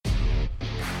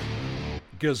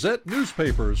Gazette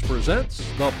Newspapers presents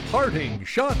the Parting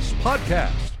Shots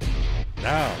Podcast.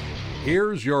 Now,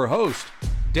 here's your host,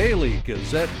 Daily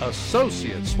Gazette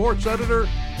Associate Sports Editor,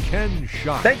 Ken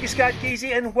Schott. Thank you, Scott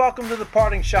Geezy, and welcome to the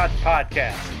Parting Shots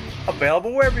Podcast.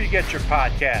 Available wherever you get your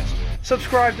podcast.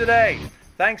 Subscribe today.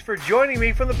 Thanks for joining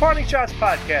me from the Parting Shots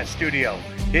Podcast studio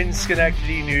in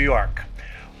Schenectady, New York.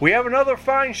 We have another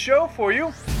fine show for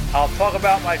you. I'll talk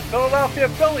about my Philadelphia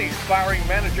Phillies firing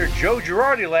manager Joe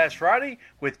Girardi last Friday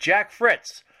with Jack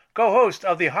Fritz, co-host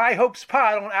of the High Hopes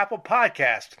Pod on Apple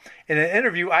Podcast, in an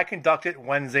interview I conducted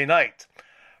Wednesday night.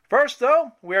 First,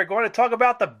 though, we are going to talk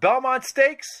about the Belmont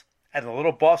Stakes and the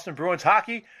Little Boston Bruins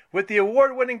hockey with the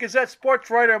award-winning Gazette sports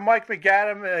writer Mike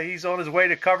McAdam. He's on his way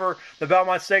to cover the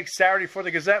Belmont Stakes Saturday for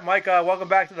the Gazette. Mike, welcome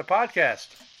back to the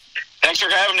podcast. Thanks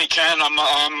for having me, Ken.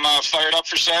 I'm fired up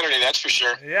for Saturday, that's for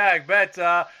sure. Yeah, I bet.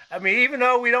 Even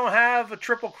though we don't have a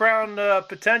Triple Crown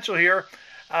potential here,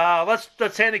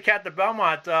 let's handicap the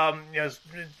Belmont.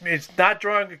 It's not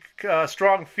drawing a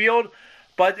strong field,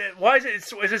 but why is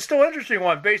it still an interesting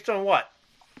one? Based on what?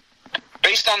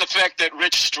 Based on the fact that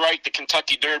Rich Strike, the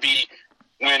Kentucky Derby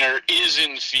winner, is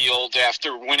in the field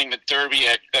after winning the Derby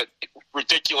at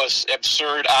ridiculous,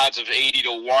 absurd odds of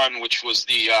 80-1, which was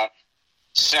the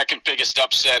second biggest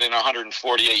upset in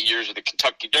 148 years of the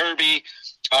Kentucky Derby.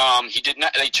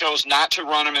 They chose not to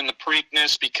run him in the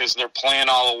Preakness because their plan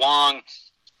all along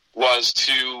was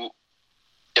to,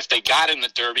 if they got in the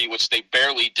Derby, which they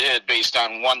barely did based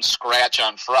on one scratch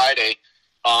on Friday,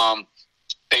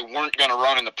 they weren't going to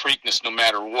run in the Preakness no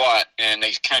matter what, and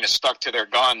they kind of stuck to their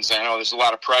guns. I know there's a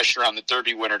lot of pressure on the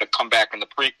Derby winner to come back in the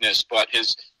Preakness, but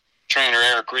his trainer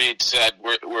Eric Reed said,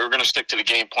 we're going to stick to the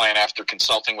game plan after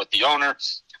consulting with the owner.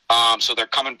 So they're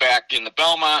coming back in the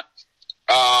Belmont.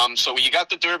 So you got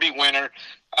the Derby winner.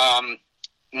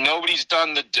 Nobody's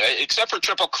done except for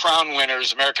Triple Crown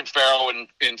winners, American Pharoah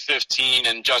in 15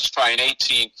 and Justify in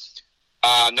 18.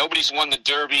 Nobody's won the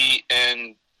Derby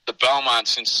and the Belmont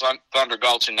since Thunder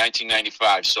Gulch in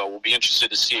 1995. So we'll be interested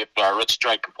to see if Rich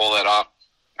Strike can pull that off.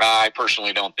 I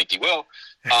personally don't think he will.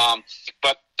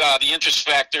 But the interest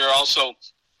factor also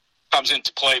comes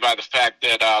into play by the fact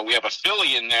that we have a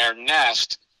filly in there,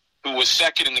 Nest, who was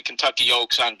second in the Kentucky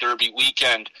Oaks on Derby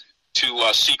weekend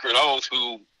to Secret Oath,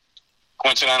 who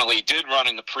coincidentally did run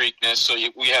in the Preakness. So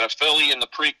we had a filly in the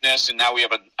Preakness, and now we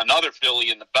have another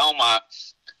filly in the Belmont,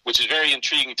 which is very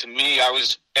intriguing to me. I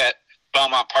was at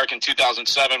Belmont Park in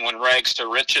 2007 when Rags to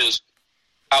Riches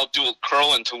outdueled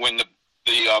Curlin to win the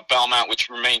Belmont, which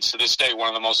remains to this day one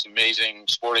of the most amazing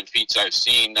sporting feats I've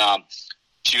seen.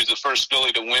 She was the first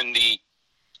filly to win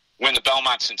the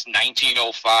Belmont since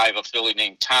 1905, a filly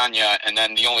named Tanya, and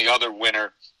then the only other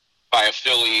winner by a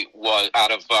filly was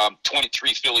out of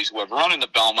 23 fillies who have run in the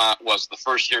Belmont was the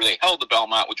first year they held the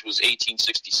Belmont, which was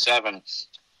 1867,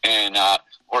 and a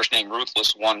horse named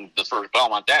Ruthless won the first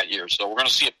Belmont that year. So we're going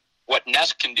to see what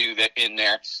Nest can do in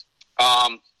there.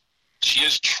 She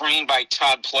is trained by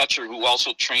Todd Pletcher, who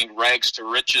also trained Rags to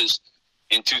Riches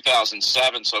in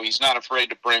 2007, so he's not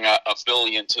afraid to bring a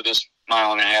filly into this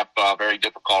mile-and-a-half very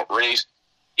difficult race.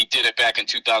 He did it back in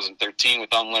 2013 with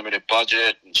unlimited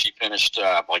budget, and she finished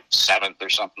like 7th or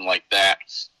something like that.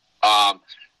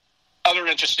 Other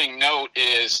interesting note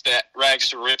is that Rags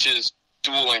to Riches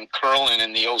dueling Curlin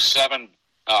in the 07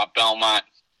 Belmont,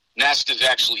 Nest is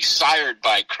actually sired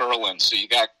by Curlin, so you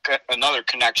got another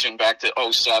connection back to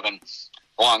 07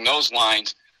 along those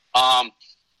lines.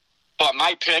 But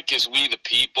my pick is We the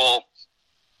People.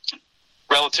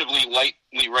 Relatively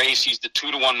lightly raced. He's the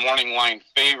 2-1 morning line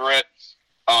favorite,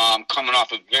 coming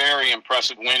off a very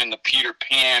impressive win in the Peter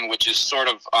Pan, which is sort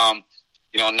of,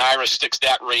 Naira sticks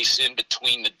that race in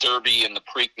between the Derby and the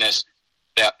Preakness,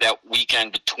 that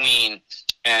weekend between.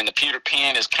 And the Peter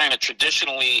Pan is kind of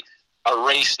traditionally a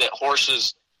race that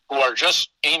horses who are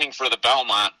just aiming for the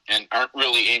Belmont and aren't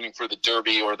really aiming for the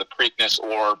Derby or the Preakness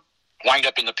or wind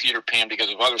up in the Peter Pan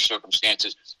because of other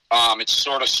circumstances. It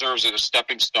sort of serves as a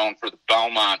stepping stone for the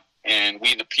Belmont, and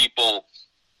We the People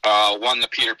won the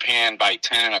Peter Pan by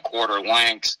 10 1/4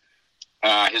 lengths.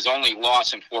 His only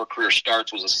loss in 4 career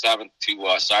starts was a 7th to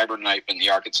Cyberknife in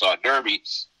the Arkansas Derby.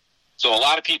 So a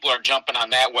lot of people are jumping on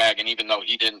that wagon, even though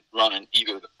he didn't run in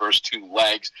either of the first 2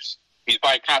 legs. He's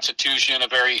by constitution a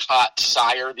very hot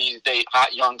sire these days,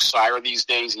 hot young sire these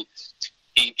days.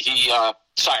 He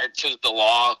sired Tis the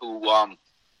Law, who,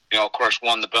 of course,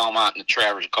 won the Belmont and the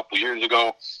Travers a couple years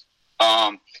ago.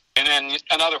 And then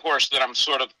another horse that I'm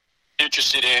sort of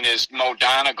interested in is Mo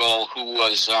Donegal, who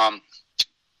was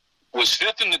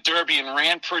 5th in the Derby and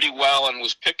ran pretty well and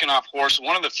was picking off horses.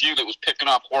 One of the few that was picking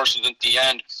off horses at the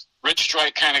end. Rich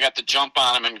Strike kind of got the jump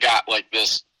on him and got like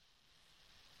this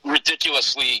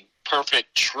ridiculously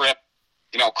perfect trip.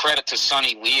 Credit to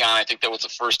Sonny Leon. I think that was the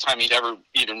first time he'd ever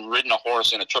even ridden a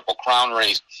horse in a Triple Crown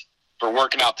race, for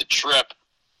working out the trip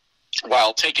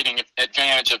while taking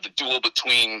advantage of the duel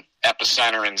between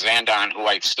Epicenter and Zandon, who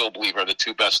I still believe are the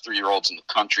two best 3-year-olds in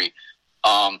the country.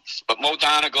 But Mo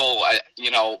Donegal,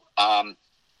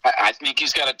 I think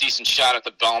he's got a decent shot at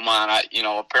the Belmont.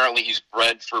 Apparently he's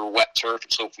bred for wet turf,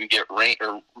 so if we get rain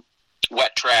or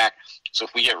wet track, so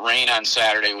if we get rain on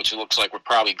Saturday, which it looks like we're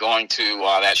probably going to,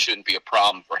 that shouldn't be a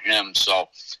problem for him. So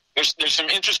there's some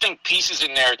interesting pieces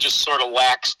in there. It just sort of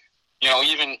lacks,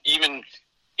 even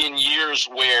in years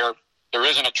where there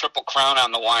isn't a Triple Crown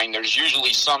on the line, there's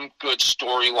usually some good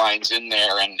storylines in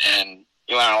there, and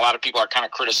a lot of people are kind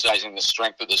of criticizing the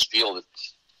strength of this field.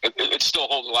 It still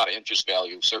holds a lot of interest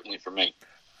value, certainly for me.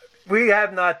 We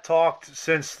have not talked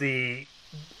since the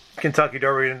Kentucky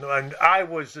Derby, and I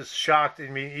was just shocked. I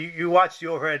mean, you watched the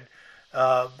overhead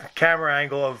camera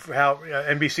angle of how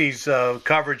NBC's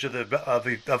coverage of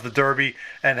the Derby,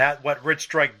 and what Rich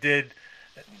Strike did,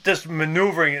 just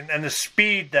maneuvering and the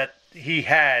speed that he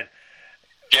had.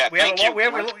 Yeah, we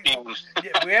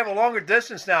have a longer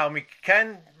distance now. I mean,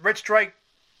 can Rich Strike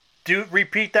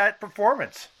repeat that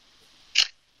performance?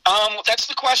 That's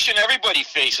the question everybody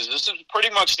faces. This is pretty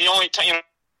much the only time,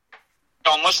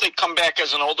 unless they come back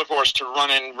as an older horse to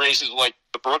run in races like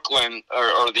the Brooklyn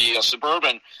or the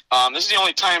Suburban, this is the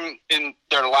only time in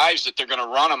their lives that they're going to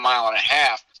run a 1.5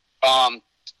 miles.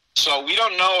 So we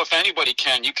don't know if anybody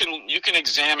can. You can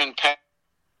examine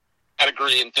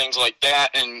pedigree and things like that,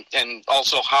 and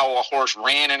also how a horse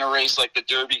ran in a race like the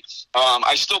Derby.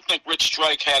 I still think Rich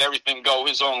Strike had everything go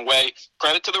his own way.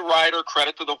 Credit to the rider,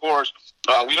 credit to the horse.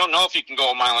 We don't know if he can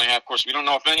go 1.5 miles. Of course, we don't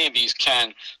know if any of these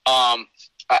can.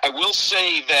 I will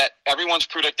say that everyone's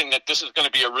predicting that this is going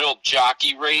to be a real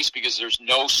jockey race because there's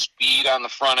no speed on the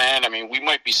front end. I mean, we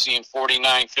might be seeing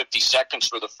 49, 50 seconds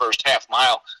for the first half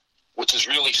mile, which is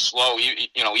really slow,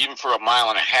 even for a 1.5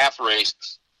 mile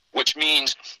race, which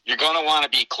means you're going to want to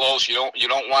be close. You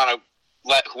don't want to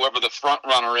let whoever the front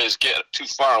runner is get too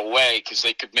far away, because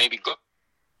they could maybe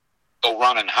go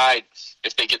run and hide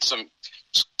if they get some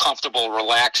comfortable,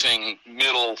 relaxing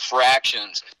middle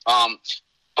fractions.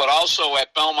 But also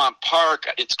at Belmont Park,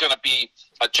 it's going to be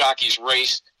a jockey's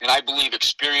race, and I believe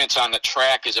experience on the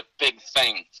track is a big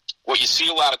thing. What you see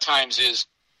a lot of times is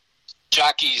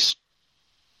jockeys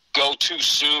go too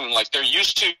soon. Like, they're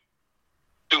used to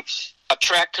a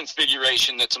track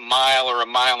configuration that's 1 mile or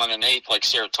 1.1 miles like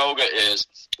Saratoga is,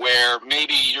 where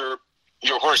maybe your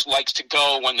horse likes to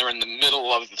go when they're in the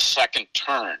middle of the second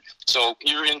turn. So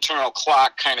your internal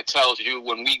clock kind of tells you,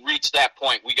 when we reach that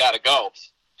point, we got to go.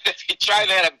 If you try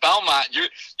that at Belmont,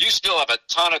 you still have a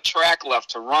ton of track left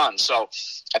to run. So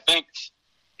I think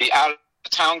the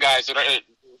out-of-town guys, that are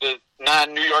the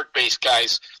non-New York-based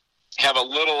guys, have a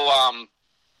little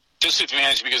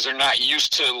disadvantage because they're not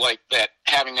used to like that,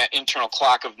 having that internal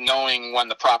clock of knowing when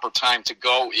the proper time to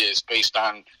go is based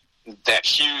on that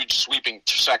huge sweeping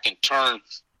second turn.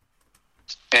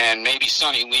 And maybe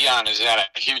Sonny Leon is at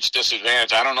a huge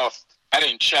disadvantage. I don't know if I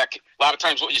didn't check. A lot of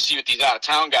times what you see with these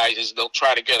out-of-town guys is they'll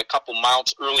try to get a couple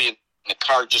mounts early in the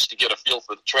card just to get a feel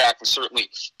for the track. And certainly,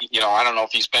 I don't know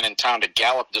if he's been in town to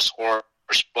gallop this horse,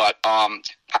 but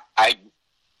I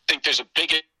think there's a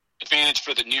big advantage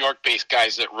for the New York-based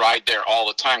guys that ride there all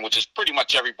the time, which is pretty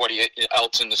much everybody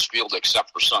else in this field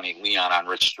except for Sonny Leon on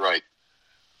Rich Strike.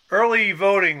 Early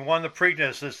voting won the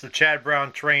Preakness. It's the Chad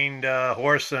Brown trained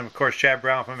horse, and of course Chad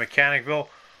Brown from Mechanicville.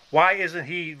 Why isn't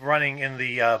he running in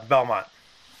the Belmont?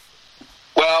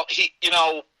 Well,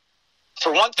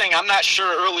 for one thing, I'm not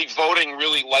sure early voting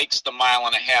really likes the 1.5 mile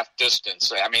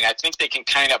distance. I mean, I think they can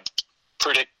kind of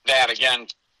predict that, again,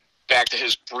 back to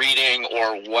his breeding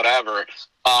or whatever.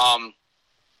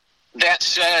 That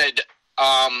said,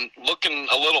 looking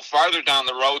a little farther down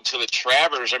the road to the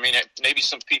Travers, I mean, maybe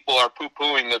some people are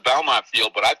poo-pooing the Belmont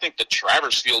field, but I think the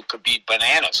Travers field could be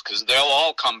bananas, because they'll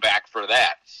all come back for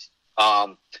that.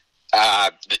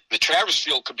 The Travers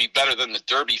field could be better than the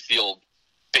Derby field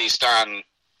based on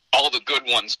all the good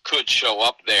ones could show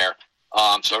up there.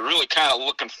 So really kind of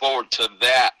looking forward to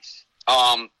that.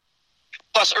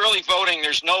 Plus, early voting,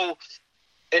 there's no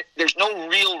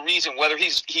real reason whether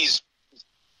he's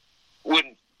would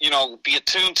be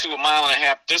attuned to a 1.5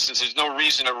 mile distance. There's no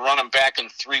reason to run him back in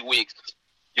 3 weeks.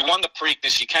 You won the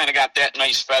Preakness. You kind of got that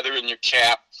nice feather in your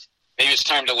cap. Maybe it's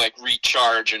time to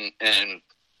recharge and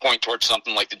point towards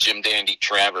something like the Jim Dandy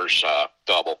Travers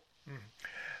double.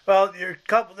 Well,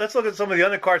 let's look at some of the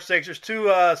undercard stakes. There's 2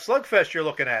 slugfest you're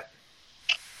looking at.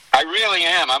 I really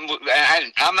am.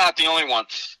 I'm not the only one.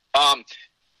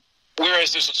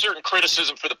 Whereas there's a certain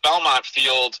criticism for the Belmont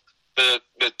field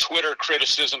the Twitter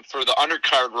criticism for the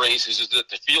undercard races is that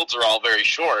the fields are all very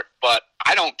short, but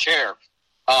I don't care.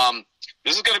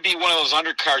 This is going to be one of those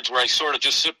undercards where I sort of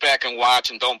just sit back and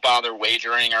watch and don't bother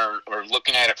wagering or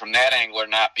looking at it from that angle or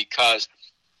not, because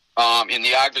in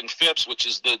the Ogden Phipps, which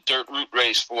is the dirt route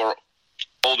race for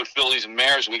older fillies and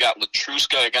mares, we got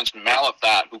Latruska against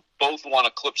Malathot, who both won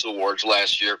Eclipse Awards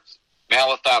last year.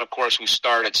 Malathot, of course, who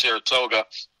starred at Saratoga.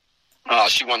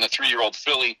 She won the 3-year-old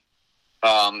filly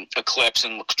Eclipse,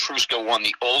 and Latruska won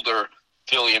the older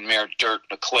filly and mare dirt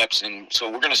Eclipse. And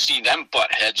so we're going to see them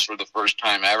butt heads for the first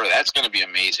time ever. That's going to be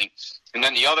amazing. And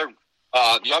then the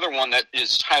other one that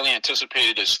is highly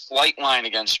anticipated is Flightline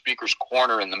against Speaker's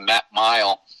Corner in the Met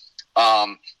Mile.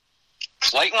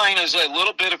 Flightline is a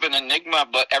little bit of an enigma,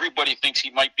 but everybody thinks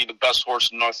he might be the best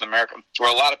horse in North America. Or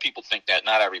a lot of people think that,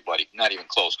 not everybody, not even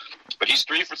close. But he's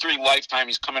 3-for-3 lifetime.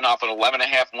 He's coming off an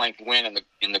 11.5 length win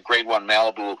in the Grade 1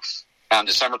 Malibu on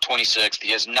December 26th.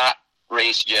 He has not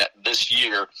raced yet this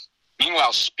year.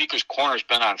 Meanwhile, Speaker's Corner's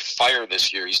been on fire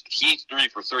this year. He's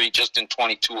 3-for-3 just in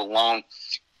 22 alone,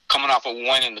 coming off a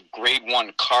win in the Grade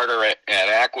 1 Carter at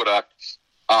Aqueduct.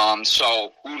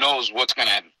 So who knows what's going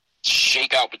to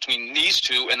shake out between these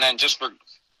two. And then just for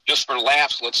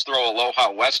laughs, let's throw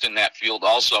Aloha West in that field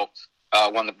also.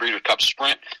 Won the Breeders' Cup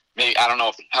Sprint. Maybe, I don't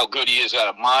know how good he is at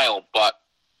a mile, but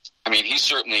I mean, he's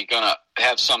certainly going to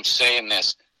have some say in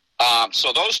this.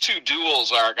 So those two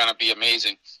duels are going to be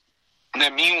amazing. And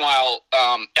then meanwhile,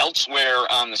 elsewhere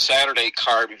on the Saturday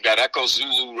card, we've got Echo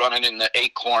Zulu running in the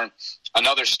Acorn,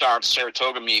 another star at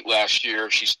Saratoga meet last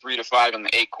year. She's 3-5 in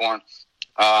the Acorn.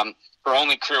 Her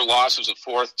only career loss was a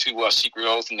 4th to Secret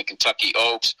Oath in the Kentucky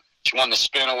Oaks. She won the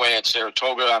Spinaway at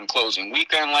Saratoga on closing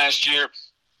weekend last year.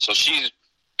 So she's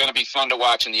going to be fun to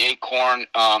watch in the Acorn.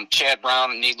 Chad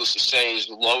Brown, needless to say, is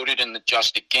loaded in the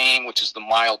Just a Game, which is the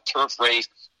mile turf race.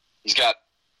 He's got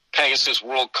Pegasus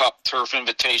World Cup Turf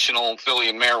Invitational filly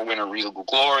and mare winner Regal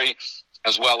Glory,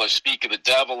 as well as Speak of the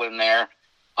Devil in there,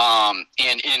 and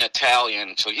in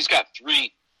Italian. So he's got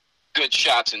 3 good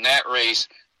shots in that race.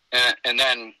 And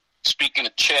then speaking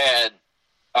of Chad,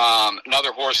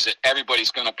 another horse that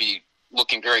everybody's going to be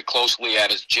looking very closely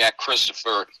at is Jack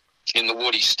Christopher in the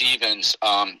Woody Stevens.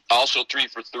 Also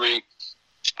 3-for-3.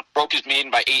 Broke his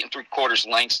maiden by 8 3/4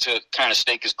 lengths to kind of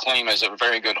stake his claim as a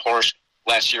very good horse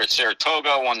last year at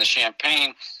Saratoga, won the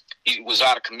Champagne. He was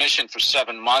out of commission for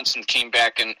 7 months and came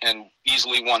back and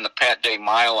easily won the Pat Day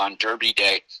Mile on Derby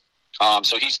Day.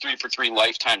 So he's 3-for-3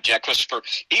 lifetime. Jack Christopher,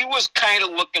 he was kind of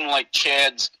looking like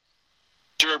Chad's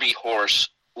Derby horse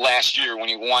last year when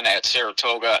he won at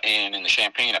Saratoga and in the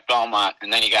Champagne at Belmont,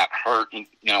 and then he got hurt and,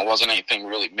 wasn't anything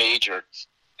really major.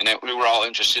 And we were all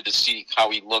interested to see how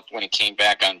he looked when he came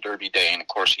back on Derby Day, and of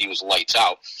course he was lights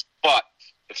out. But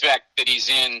the fact that he's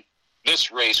in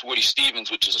this race, Woody Stevens,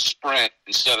 which is a sprint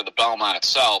instead of the Belmont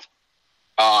itself,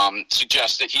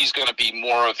 suggests that he's going to be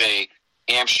more of a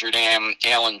Amsterdam,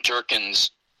 Alan Jerkins,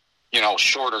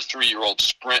 shorter 3-year-old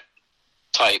sprint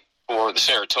type for the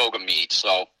Saratoga meet.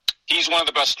 So he's one of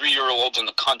the best 3-year-olds in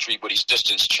the country, but he's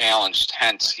distance challenged.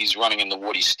 Hence, he's running in the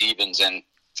Woody Stevens and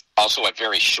also at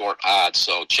very short odds.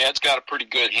 So Chad's got a pretty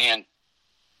good hand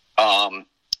on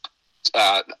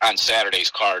Saturday's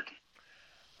card.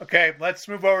 Okay, let's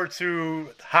move over to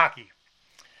hockey.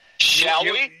 Shall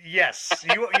we? Yes.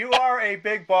 You are a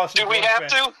big Boston Bruins fan.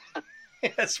 Do we have to?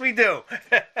 Yes, we do.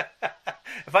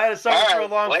 If I had to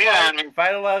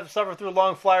suffer through a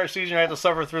long flyer season, I had to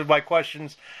suffer through my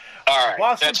questions. All right,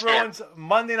 Boston Bruins fair.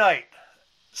 Monday night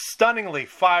stunningly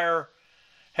fire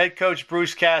head coach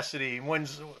Bruce Cassidy.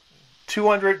 Wins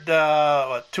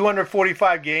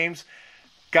 245 games.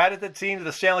 Guided the team to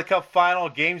the Stanley Cup Final,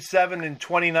 Game 7 in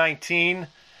 2019.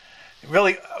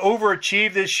 Really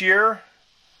overachieved this year.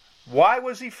 Why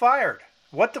was he fired?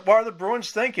 What are the Bruins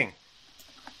thinking?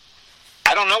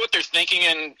 I don't know what they're thinking,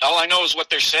 and all I know is what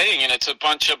they're saying, and it's a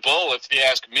bunch of bull, if you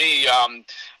ask me.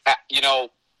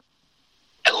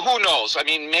 Who knows? I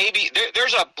mean, maybe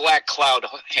there's a black cloud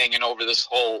hanging over this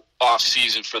whole off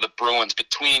season for the Bruins.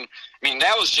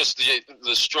 That was just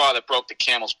the straw that broke the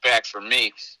camel's back for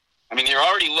me. I mean, you're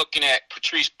already looking at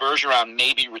Patrice Bergeron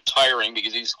maybe retiring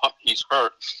because he's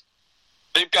hurt.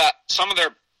 They've got some of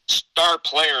their star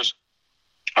players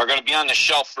are going to be on the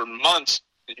shelf for months,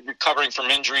 recovering from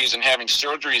injuries and having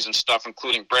surgeries and stuff,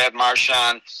 including Brad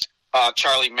Marchand,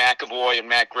 Charlie McAvoy, and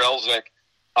Matt Grzelcyk.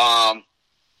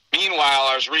 Meanwhile,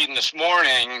 I was reading this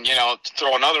morning, to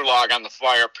throw another log on the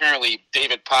fire, apparently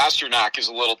David Pasternak is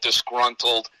a little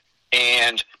disgruntled,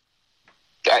 and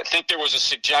I think there was a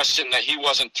suggestion that he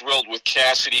wasn't thrilled with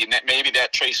Cassidy, and that maybe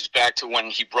that traces back to when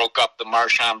he broke up the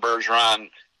Marchand-Bergeron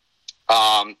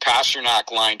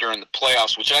Pasternak line during the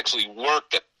playoffs, which actually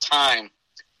worked at the time.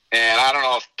 And I don't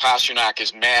know if Pasternak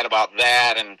is mad about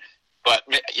that, but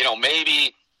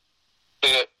maybe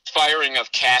the firing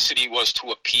of Cassidy was to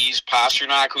appease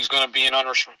Pasternak, who's going to be an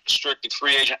unrestricted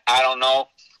free agent. I don't know.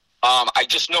 I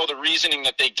just know the reasoning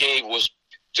that they gave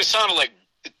just sounded like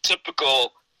the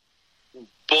typical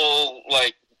bull,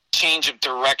 like change of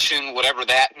direction, whatever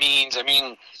that means. I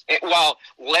mean, while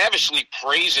lavishly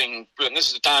praising, and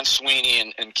this is Don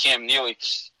Sweeney and Cam Neely,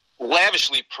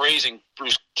 lavishly praising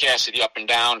Bruce Cassidy up and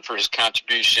down for his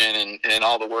contribution and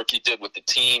all the work he did with the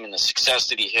team and the success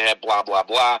that he had, blah, blah,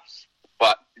 blah.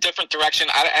 But different direction,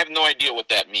 I have no idea what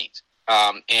that means.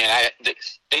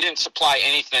 They didn't supply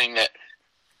anything that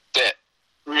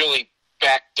really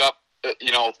backed up,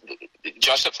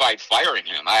 justified firing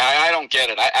him. I don't get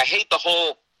it. I hate the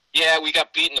whole, we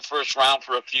got beat in the first round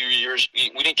for a few years. We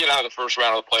didn't get out of the first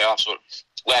round of the playoffs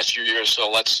last few years, so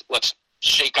let's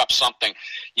shake up something.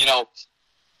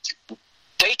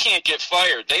 They can't get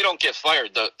fired. They don't get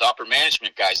fired. The upper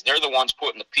management guys, they're the ones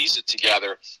putting the pieces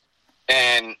together.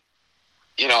 And,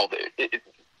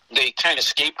 they kind of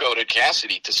scapegoated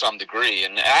Cassidy to some degree,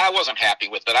 and I wasn't happy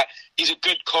with it. He's a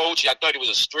good coach. I thought he was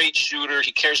a straight shooter.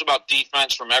 He cares about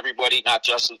defense from everybody, not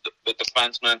just the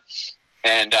defensemen.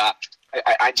 And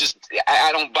I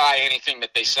don't buy anything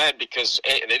that they said because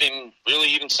they didn't really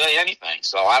even say anything.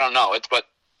 So I don't know. But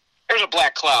there's a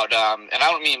black cloud, and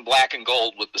I don't mean black and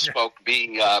gold with the smoke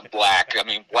being black. I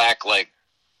mean black like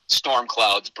storm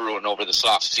clouds brewing over this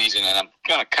off season, and I'm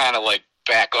gonna kind of like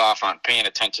back off on paying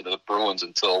attention to the Bruins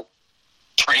until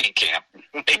training camp,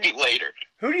 maybe later.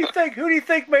 Who do you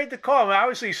think made the call? I mean,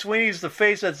 obviously, Sweeney's the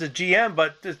face as the GM,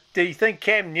 but do you think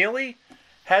Cam Neely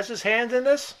has his hand in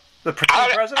this? The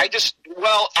president? I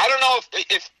don't know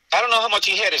if I don't know how much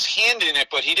he had his hand in it,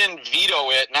 but he didn't veto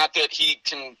it. Not that he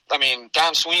can. I mean,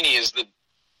 Don Sweeney is the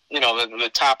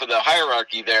top of the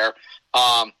hierarchy there.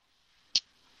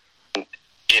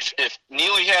 If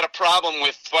Neely had a problem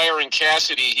with firing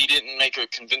Cassidy, he didn't make a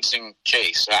convincing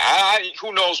case.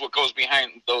 Who knows what goes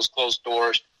behind those closed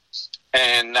doors?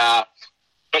 And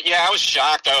but I was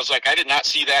shocked. I was like, I did not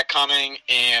see that coming,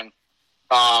 and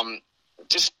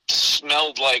just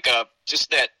smelled like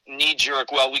just that knee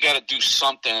jerk. Well, we got to do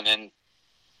something, and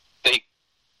they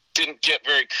didn't get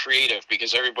very creative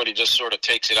because everybody just sort of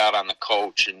takes it out on the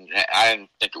coach, and I didn't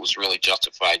think it was really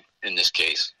justified in this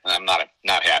case. I'm not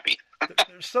happy.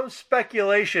 There's some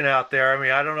speculation out there. I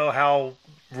mean, I don't know how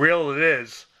real it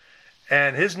is.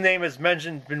 And his name has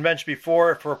been mentioned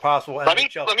before for a possible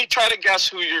NHL. Let me try to guess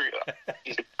who you're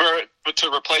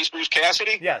to replace Bruce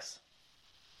Cassidy. Yes.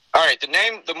 All right.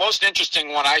 The most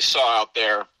interesting one I saw out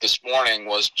there this morning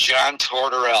was John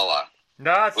Tortorella.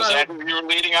 No, that's was that who you were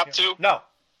leading up to? No.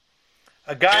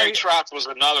 A guy. Barry Trotz was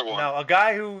another one. No, a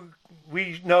guy who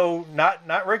we know,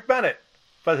 not Rick Bennett,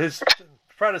 but his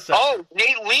predecessor. Oh,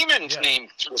 Nate Lehman's name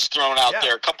was thrown out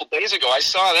there a couple days ago. I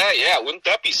saw that. Yeah, wouldn't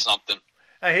that be something?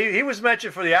 He was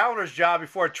mentioned for the Islanders job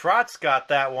before Trotz got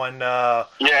that one a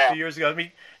few years ago. I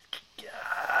mean,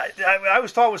 I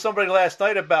was talking with somebody last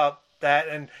night about that,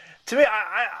 and to me,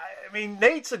 I mean,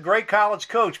 Nate's a great college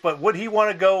coach, but would he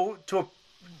want to go to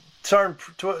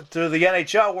the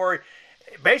NHL where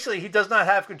basically he does not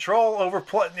have control over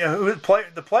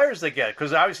the players they get?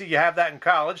 Because obviously you have that in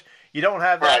college. You don't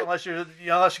have that unless you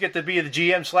get to be the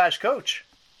GM/coach.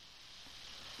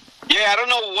 Yeah, I don't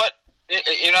know what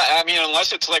I mean,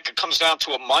 unless it's like it comes down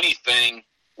to a money thing,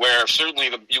 where certainly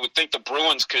you would think the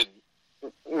Bruins could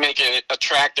make it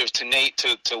attractive to Nate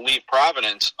to leave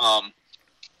Providence.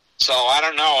 So I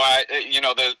don't know.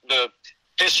 The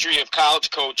history of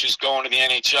college coaches going to the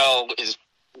NHL is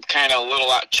kind of a little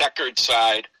checkered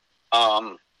side.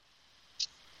 So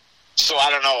I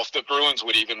don't know if the Bruins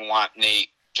would even want Nate.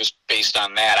 Just based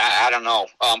on that, I don't know.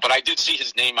 But I did see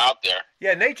his name out there.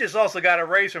 Yeah, Nate just also got a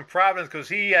raise from Providence because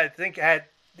he, I think,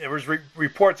 there was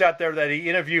reports out there that he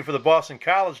interviewed for the Boston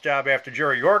College job after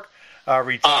Jerry York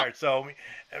retired. So,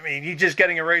 I mean, he's just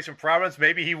getting a raise from Providence.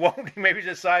 Maybe he won't. Maybe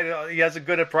decide he has a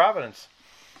good at Providence.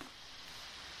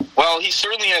 Well, he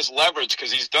certainly has leverage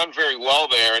because he's done very well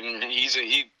there, and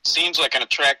he seems like an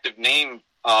attractive name.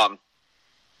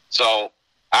 So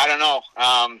I don't know.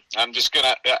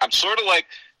 I'm sort of like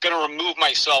going to remove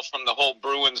myself from the whole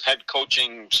Bruins head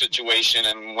coaching situation,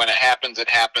 and when it happens,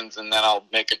 and then I'll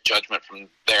make a judgment from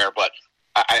there. But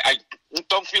I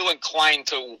don't feel inclined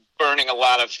to burning a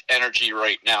lot of energy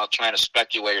right now trying to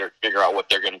speculate or figure out what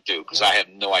they're going to do because I have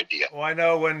no idea. Well, I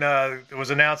know when it was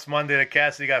announced Monday that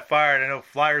Cassidy got fired, I know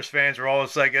Flyers fans were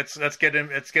always like, let's get an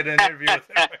interview with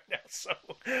him right now. So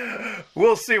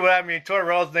We'll see what I mean.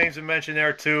 Tortorella's name's been mentioned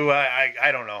there too.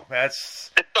 I don't know. That's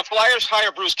if the Flyers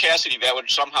hire Bruce Cassidy, that would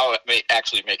somehow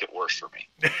actually make it worse for me.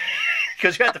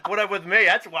 Because you have to put up with me.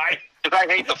 That's why. Because I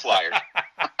hate the Flyers.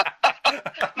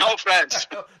 No offense.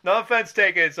 No offense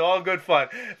taken. It's all good fun.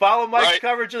 Follow Mike's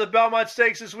coverage of the Belmont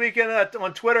Stakes this weekend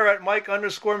on Twitter at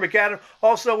Mike_McAdam.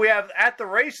 Also, we have At the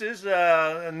Races,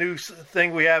 a new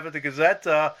thing we have at the Gazette.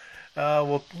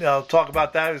 We'll talk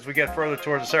about that as we get further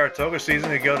towards the Saratoga season.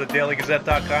 You go to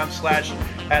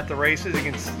dailygazette.com/attheraces.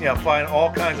 You can find all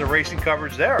kinds of racing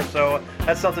coverage there. So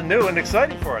that's something new and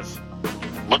exciting for us.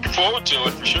 Looking forward to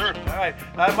it for sure. All right.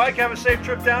 Mike, have a safe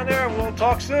trip down there, and we'll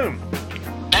talk soon.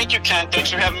 Thank you, Ken.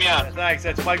 Thanks for having me on. Thanks.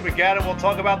 That's Mike McAdam. We'll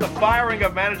talk about the firing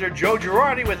of manager Joe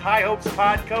Girardi with High Hopes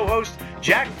Pod co-host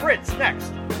Jack Fritz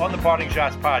next on the Parting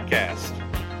Shots podcast.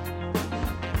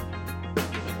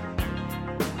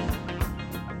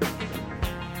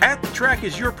 At the Track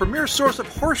is your premier source of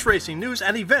horse racing news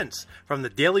and events from the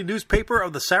daily newspaper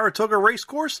of the Saratoga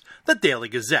Racecourse, the Daily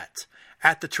Gazette.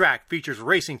 At the Track features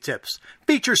racing tips,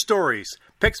 feature stories,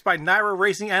 picks by NYRA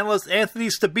racing analysts Anthony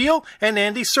Stabile and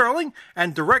Andy Serling,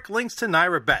 and direct links to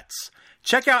NYRA bets.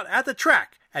 Check out At the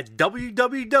Track at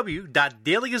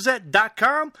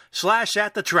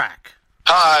www.dailygazette.com/atthetrack.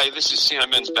 Hi, this is Siena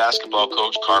men's basketball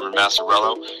coach Carmen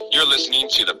Massarello. You're listening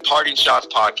to the Parting Shots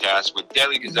podcast with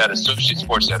Daily Gazette Associate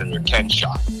Sports Editor Ken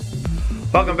Schott.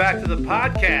 Welcome back to the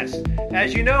podcast.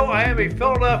 As you know, I am a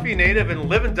Philadelphia native and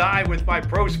live and die with my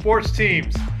pro sports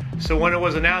teams. So when it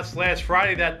was announced last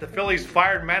Friday that the Phillies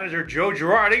fired manager Joe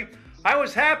Girardi, I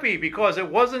was happy because it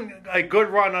wasn't a good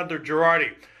run under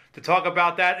Girardi. To talk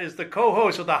about that is the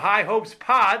co-host of the High Hopes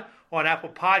Pod on Apple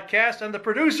Podcasts and the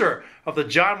producer of the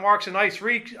John Marks and Ike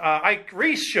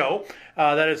Reese show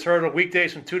that is heard on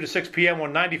weekdays from 2 to 6 p.m.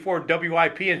 on 94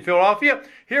 WIP in Philadelphia.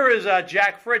 Here is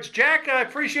Jack Fritz. Jack, I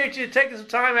appreciate you taking some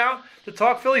time out to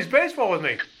talk Phillies baseball with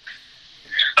me.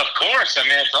 Of course. I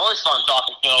mean, it's always fun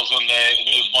talking Phils when they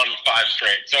won 5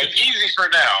 straight. So it's easy for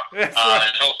now. And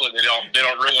hopefully they don't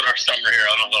ruin our summer here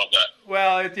on a little bit.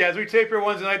 Well, as we tape here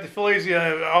Wednesday night, the Phillies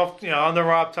under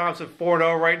Rob Thompson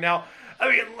 4-0 right now. I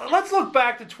mean, let's look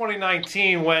back to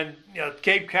 2019 when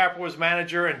Gabe Kapler was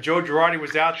manager and Joe Girardi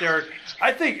was out there.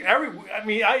 I think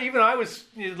I was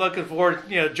looking forward.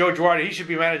 Joe Girardi, he should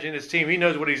be managing his team. He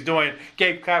knows what he's doing.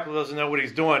 Gabe Kapler doesn't know what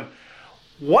he's doing.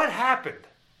 What happened?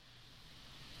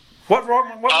 What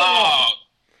wrong?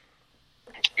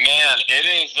 Man, it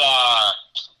is.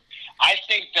 I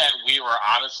think that we were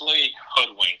honestly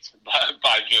hoodwinked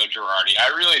by Joe Girardi. I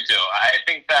really do. I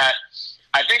think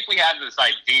we had this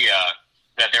idea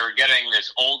that they were getting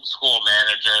this old school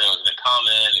manager that was going to come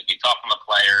in and be talking to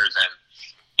players,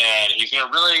 and he's going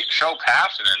to really show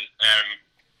passion and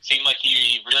seem like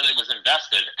he really was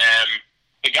invested. And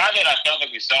the guy that I felt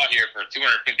like we saw here for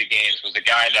 250 games was a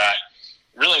guy that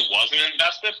really wasn't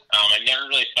invested. I never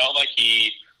really felt like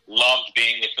he loved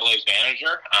being the Phillies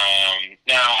manager.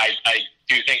 Now I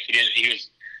do think he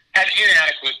had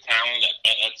inadequate talent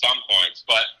at some points,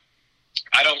 but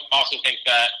I don't also think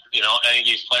that any of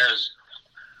these players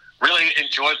really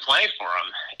enjoyed playing for him,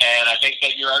 and I think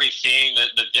that you're already seeing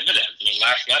the dividends. I mean,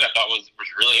 last night I thought was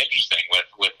really interesting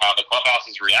with how the clubhouse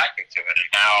is reacting to it, and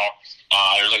how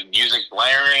there's like music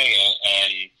blaring,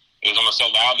 and it was almost so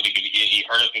loud that he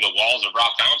heard it through the walls of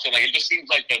Rob Thompson. Like, it just seems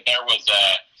like that there was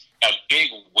a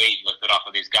big weight lifted off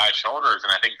of these guys' shoulders,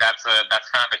 and I think that's kind of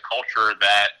the culture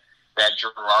that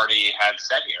Girardi had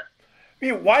set here. I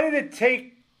mean, why did it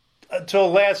take until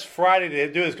last Friday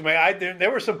to do this? There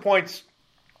were some points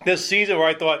this season where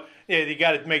I thought, you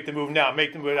got to make the move now.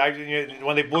 Make the move.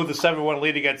 When they blew the 7-1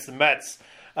 lead against the Mets,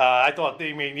 I thought,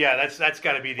 that's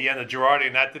got to be the end of Girardi,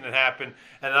 and that didn't happen.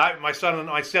 And my son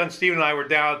Stephen and I were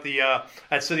down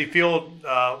at City Field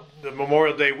the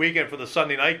Memorial Day weekend for the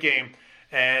Sunday night game,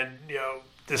 and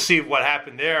to see what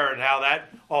happened there and how that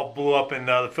all blew up in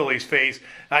the Phillies' face.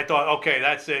 And I thought, okay,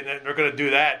 that's it. They're going to do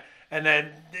that, and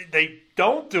then they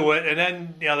don't do it, and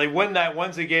then they win that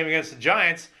Wednesday game against the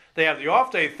Giants. They have the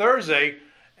off day Thursday,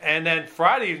 and then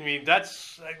Friday. I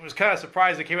was kind of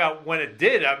surprised it came out when it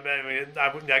did. I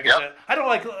don't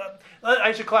like.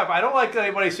 I should clarify. I don't like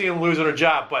anybody seeing them losing their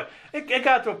job, but it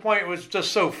got to a point it was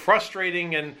just so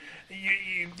frustrating, and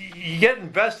you get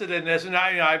invested in this. And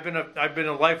I've been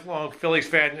a lifelong Phillies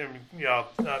fan.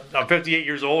 I'm 58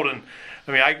 years old, and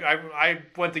I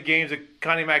went to games at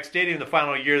Connie Mack Stadium the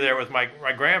final year there with my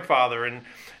grandfather, and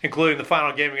including the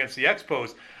final game against the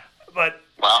Expos. But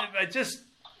wow.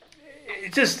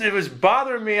 It was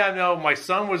bothering me. I know my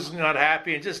son was not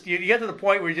happy, and just you get to the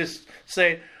point where you just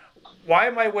say, why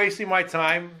am I wasting my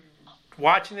time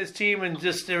watching this team, and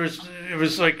just it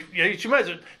was like, you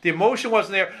imagine the emotion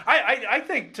wasn't there. I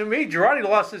think, to me, Girardi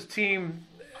lost his team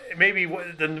maybe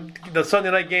the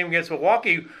Sunday night game against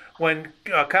Milwaukee when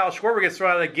Kyle Schwarber gets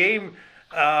thrown out of the game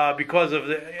because of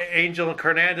the Angel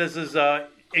Hernandez's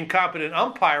incompetent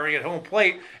umpiring at home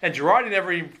plate, and Girardi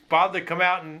never even bothered to come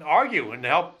out and argue and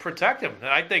help protect him. And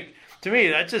I think, to me,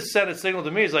 that just sent a signal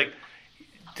to me. It's like,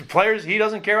 the players, he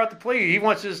doesn't care about the play. He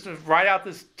wants just to ride out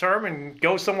this term and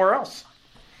go somewhere else.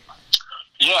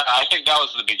 Yeah, I think that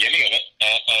was the beginning of it,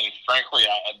 and frankly,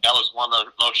 that was one of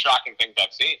the most shocking things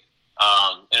I've seen.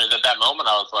 And at that moment,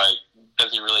 I was like,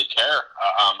 does he really care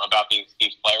about these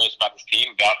players, about this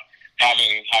team, about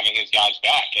having his guys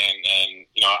back? And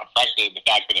frankly, the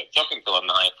fact that it took until the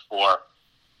ninth for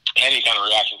any kind of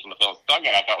reaction from the Phillies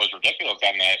dugout, I thought was ridiculous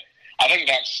that night. I think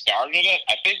that started it.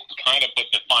 I think kind of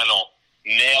put the final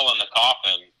nail in the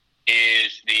coffin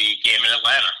is the game in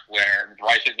Atlanta where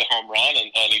Bryce hits the home run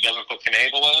and he doesn't put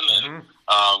Knebel in, and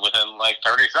within like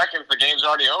 30 seconds the game's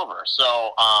already over. So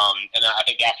and I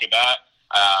think after that,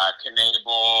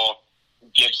 Knebel,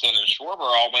 Gibson, and Schwarber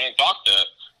all went and talked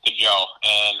to Joe,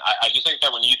 and I just think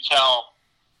that when you tell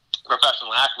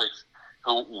professional athletes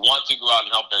who want to go out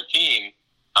and help their team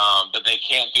that they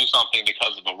can't do something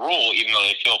because of a rule, even though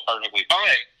they feel perfectly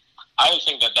fine, I just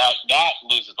think that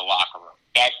loses the locker room.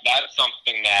 That's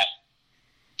something that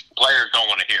players don't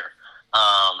want to hear.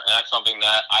 And that's something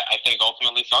that I think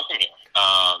ultimately sunk him here.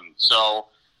 So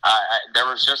there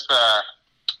was just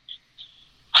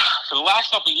for the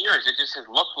last couple of years, it just has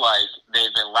looked like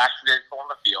they've been lackadaisical on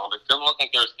the field. It didn't look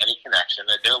like there was any connection.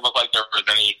 It didn't look like there was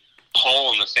any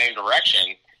pull in the same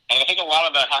direction. And I think a lot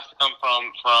of that has to come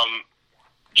from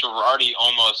Girardi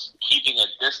almost keeping a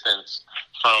distance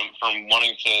from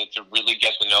wanting to really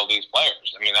get to know these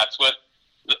players. I mean, that's what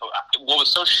was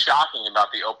so shocking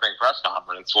about the opening press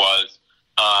conference was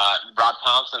Rob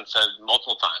Thompson said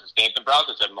multiple times, Nathan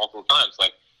Browser said multiple times,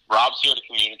 like, Rob's here to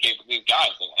communicate with these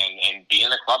guys and be in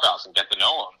the clubhouse and get to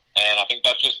know them. And I think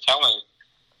that's just telling,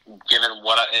 given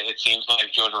what it seems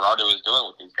like Joe Girardi was doing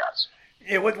with these guys.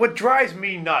 Yeah, what drives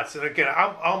me nuts, and again,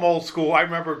 I'm old school. I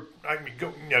remember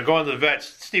going to the vets.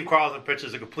 Steve Carlson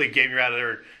pitches a complete game. You're out of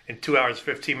there in 2 hours,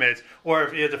 15 minutes. Or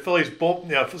if you had the Phillies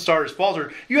starters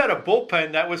falter, you had a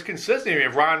bullpen that was consistent. I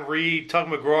mean, Ron Reed, Tug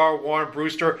McGraw, Warren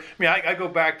Brewster. I mean, I go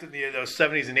back to those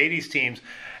 70s and 80s teams,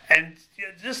 and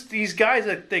just these guys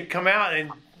that they come out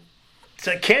and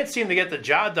can't seem to get the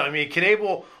job done. I mean,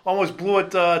 Knebel almost blew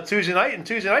it Tuesday night in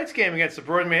Tuesday night's game against the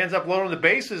Brewers. I mean, ends up loading the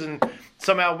bases and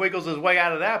somehow wiggles his way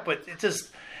out of that. But it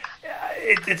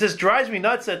just drives me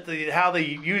nuts at how they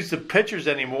use the pitchers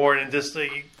anymore, and just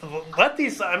let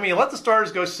the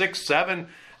starters go 6, 7,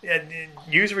 and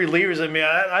use relievers. I mean,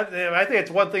 I think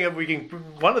it's one of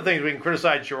the things we can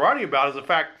criticize Girardi about is the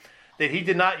fact that he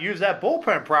did not use that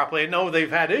bullpen properly. I know they've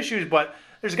had issues, but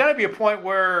there's got to be a point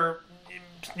where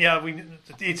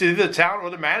it's either the talent or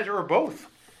the manager or both.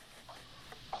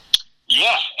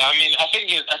 Yeah, I mean, I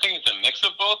think it's a mix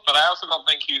of both, but I also don't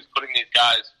think he was putting these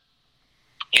guys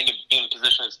in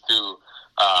positions to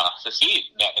succeed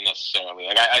necessarily.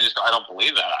 Like I don't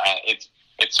believe that.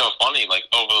 It's so funny. Like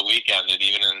over the weekend, and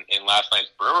even in last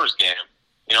night's Brewers game,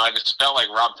 I just felt like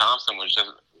Rob Thompson was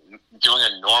just doing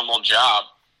a normal job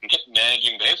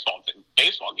managing baseball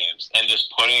games and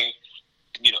just putting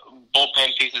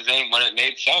bullpen pieces in when it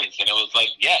made sense, and it was like,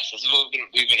 yes, this is what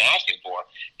we've been asking for.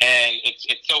 And it's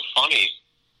so funny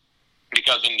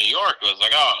because in New York it was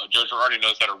like, oh, Joe Girardi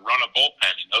knows how to run a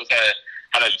bullpen, he knows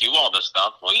how to do all this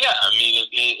stuff. Well, yeah, I mean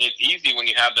it's easy when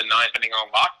you have the ninth inning on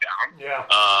lockdown.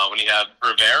 Yeah. When you have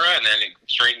Rivera, and then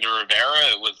straight into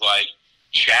Rivera, it was like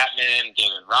Chapman,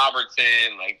 David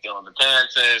Robertson, like Dylan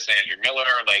Betances, Andrew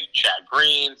Miller, like Chad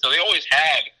Green. So they always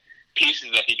had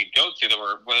pieces that he could go to that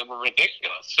were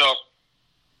ridiculous. So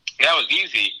that was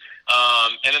easy.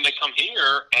 And then they come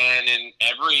here, and in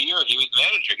every year he was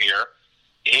manager here,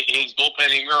 his bullpen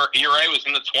ERA was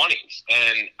in the 20s.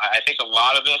 And I think a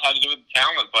lot of it had to do with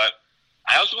talent, but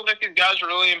I also don't think these guys were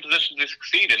really in position to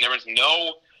succeed. And there was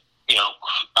no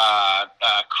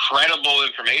credible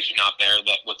information out there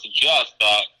that would suggest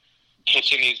that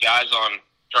pitching these guys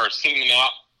or sitting them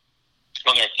out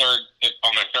on their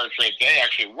third straight day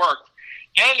actually worked.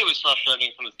 And it was frustrating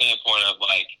from the standpoint of,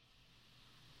 like,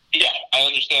 yeah, I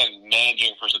understand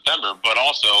managing for September, but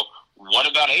also, what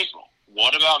about April?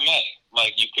 What about May?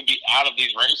 Like, you could be out of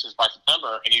these races by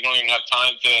September, and you don't even have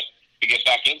time to get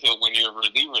back into it when your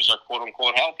relievers are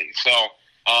quote-unquote healthy. So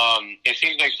it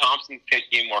seems like Thompson's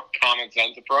taking a more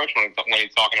common-sense approach when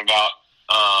he's talking about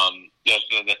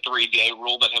the 3-day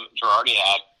rule that Girardi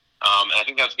had. And I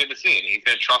think that's good to see. And he's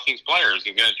going to trust these players.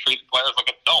 He's going to treat the players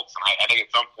like adults. And I think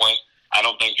at some point I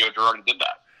don't think Joe Girardi did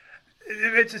that.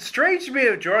 It's strange to me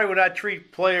that Girardi would not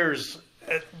treat players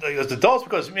as adults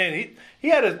because, he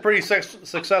had a pretty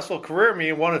successful career.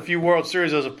 He won a few World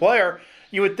Series as a player.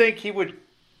 You would think he would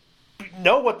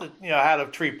know how to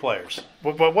treat players.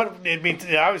 But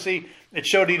obviously it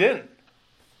showed he didn't.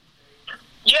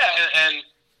 Yeah, and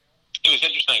it was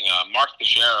interesting. Mark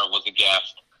Teixeira was a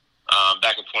guest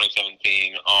back in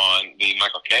 2017 on the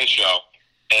Michael Kay show,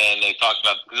 and they talked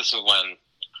about, this is when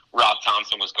Rob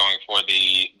Thompson was going for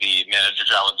the manager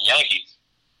job with the Yankees,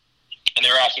 and they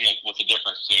were asking, what's the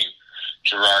difference between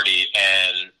Girardi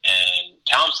and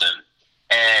Thompson,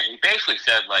 and he basically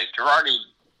said, Girardi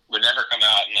would never come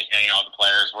out and hang out with the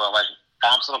players, where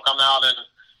Thompson will come out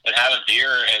and have a beer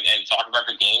and talk about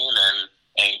the game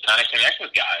and kind of connect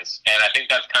with guys. And I think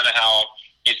that's kind of how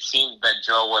it seemed that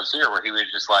Joe was here, where he was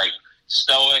just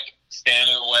stoic,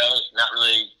 standing away, not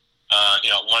really,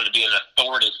 wanted to be an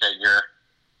authority figure,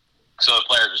 so the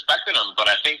players respected him. But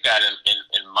I think that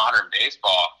in modern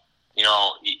baseball, you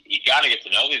got to get to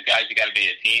know these guys. You got to be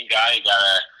a team guy. You got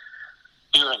to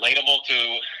be relatable to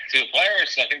the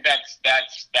players. I think that's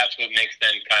what makes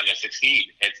them kind of succeed.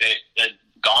 It's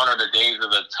gone are the days of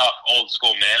the tough old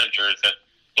school managers that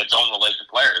don't relate to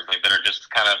players, that are just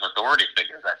kind of authority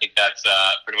figures. I think that's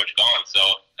pretty much gone. So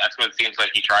that's what it seems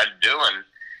like he tried to do,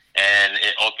 and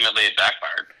it ultimately it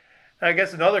backfired. I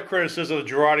guess another criticism of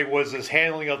Girardi was his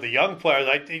handling of the young players.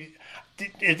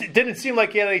 It didn't seem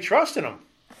like he had any trust in them.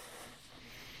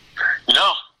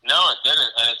 No, it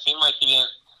didn't. And it seemed like he didn't.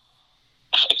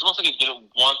 It's almost like he didn't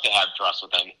want to have trust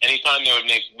with them. Anytime they would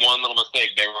make one little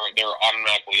mistake, they were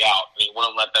automatically out. And he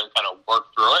wouldn't let them kind of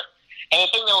work through it. And the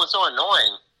thing that was so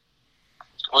annoying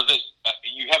was that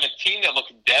you have a team that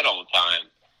looks dead all the time.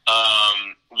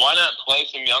 Why not play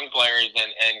some young players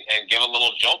and give a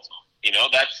little jolt to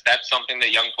them? That's something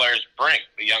that young players bring.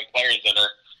 The young players that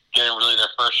are getting really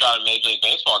their first shot in Major League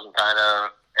Baseball can kind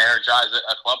of energize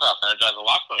a clubhouse, energize a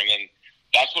locker room. And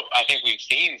that's what I think we've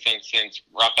seen since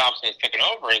Rob Thompson has taken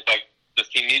over. Is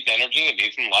this team needs energy, it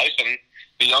needs some life, and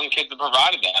the young kids have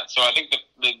provided that. So I think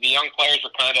the young players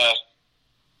are kind of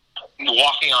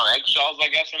walking on eggshells,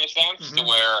 I guess, in a sense, to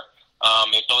where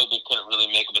they felt like they couldn't really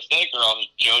make a mistake, or else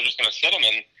Joe's just going to sit them.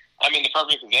 And the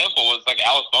perfect example was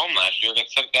Alex Bohm last year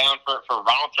got sent down for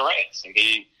Ronald Torres, and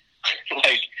he in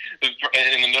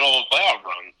the middle of a playoff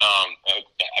run,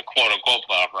 a quote unquote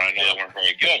playoff run. I know they weren't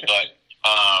very good, but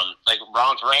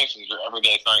Ronald Torres is your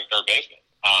everyday starting third baseman.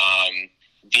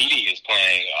 Didi is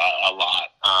playing a lot.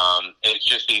 It's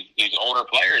just these older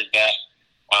players that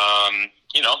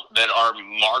that are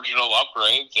marginal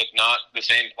upgrades, if not the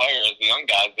same player as the young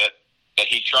guys that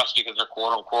he trusts because they're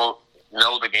quote unquote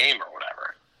know the game or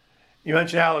whatever. You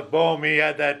mentioned Alec Boehm. He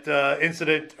had that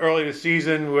incident early this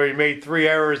season where he made 3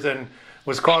 errors and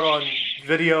was caught on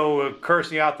video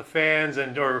cursing out the fans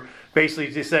or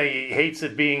basically just saying he hates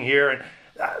it being here. And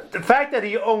the fact that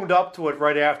he owned up to it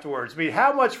right afterwards.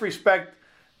 How much respect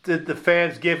did the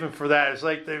fans give him for that?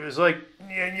 It was like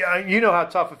you know how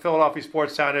tough a Philadelphia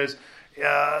sports town is.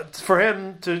 For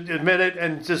him to admit it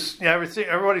and just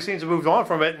everybody seems to move on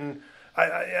from it, and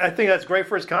I think that's great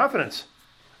for his confidence.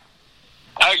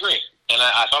 I agree. And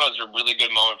I thought it was a really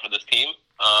good moment for this team.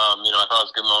 I thought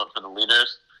it was a good moment for the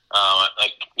leaders.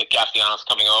 Nick Castellanos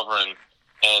coming over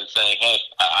and saying, hey,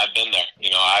 I've been there.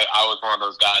 I was one of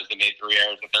those guys that made 3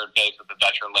 errors at third base with the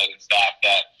veteran-laden staff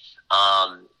that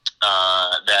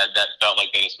felt like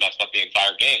they just messed up the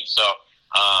entire game. So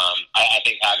I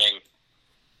think having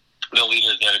the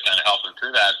leaders there to kind of help them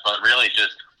through that, but really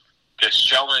just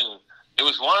showing – it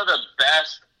was one of the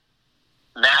best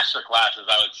master classes,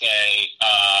 I would say,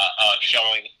 of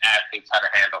showing athletes how to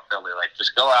handle Philly.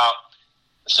 Just go out,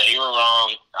 say you were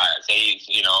wrong,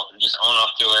 just own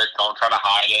up to it. Don't try to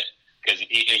hide it, because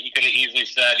he could have easily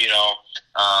said, no,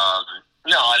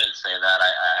 I didn't say that.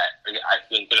 I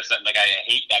could have said I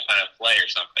hate that kind of play or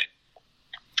something.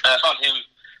 And I thought him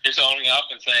just owning up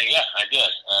and saying, yeah, I did,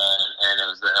 and it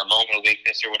was a moment of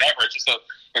weakness or whatever.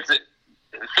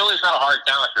 Philly's not a hard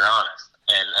town if you're honest.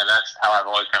 And that's how I've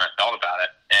always kind of felt about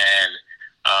it. And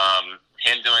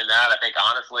him doing that, I think,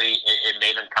 honestly, it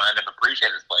made him kind of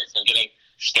appreciate his place. And getting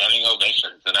standing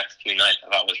ovations the next 2 nights,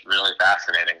 I thought was really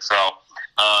fascinating. So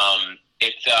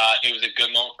it was a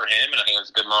good moment for him, and I think it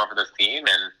was a good moment for this team.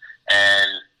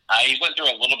 And he went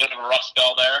through a little bit of a rough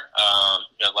spell there,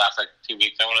 the last 2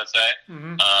 weeks, I want to say.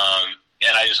 Mm-hmm.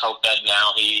 And I just hope that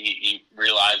now he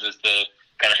realizes to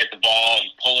kind of hit the ball and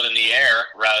pull it in the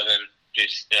air rather than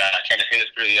just trying to hit it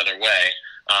through the other way.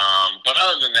 But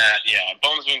other than that,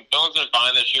 Bone's been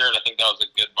fine this year, and I think that was a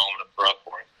good moment of growth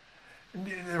for him.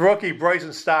 The rookie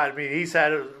Bryson Stott, he's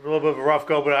had a little bit of a rough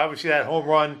go, but obviously that home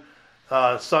run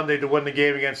Sunday to win the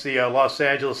game against the Los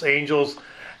Angeles Angels.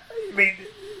 I mean,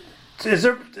 does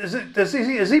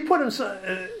he put himself?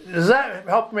 Does that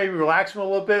help maybe relax him a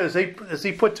little bit? Does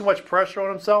he put too much pressure on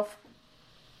himself?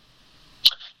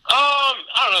 I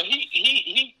don't know.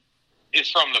 He is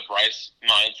from the Bryce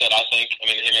mindset, I think. I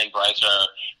mean, him and Bryce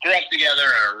grew up together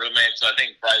and are roommates, so I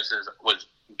think Bryce was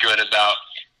good about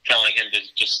telling him to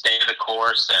just stay the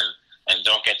course and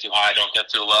don't get too high, don't get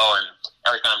too low. And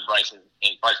every time Bryson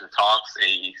talks,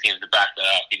 he seems to back that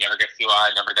up. He never gets too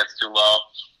high, never gets too low.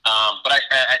 But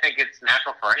I think it's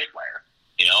natural for any player,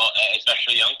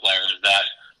 especially young players that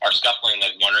are scuffling,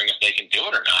 like wondering if they can do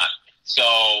it or not. So,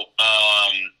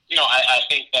 I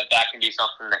think that can be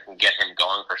something that can get him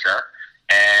going for sure.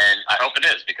 And I hope it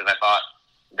is, because I thought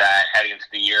that heading into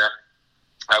the year,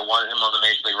 I wanted him on the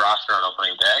Major League roster on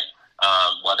opening day,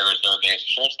 whether it was third base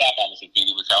or shortstop. Obviously,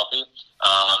 Beatty was healthy.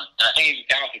 And I think he's a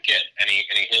talented kid, and he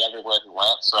hit everywhere he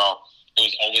went. So it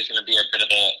was always going to be a bit of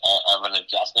an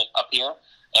adjustment up here.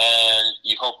 And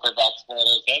you hope that that's one of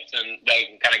those hits, and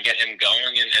they can kind of get him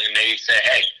going and maybe say,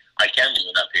 hey, I can do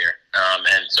it up here.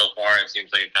 And so far, it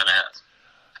seems like it kind of has.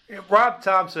 Rob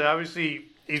Thompson,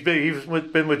 obviously, he's been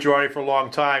with Girardi for a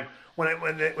long time. When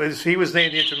he was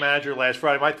named the interim manager last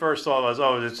Friday, my first thought was,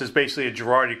 this is basically a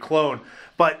Girardi clone.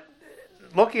 But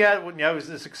looking at it,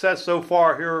 the success so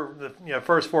far here, the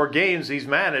first 4 games he's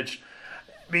managed,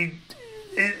 I mean,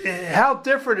 how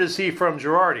different is he from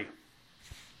Girardi?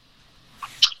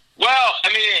 Well, I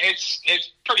mean, it's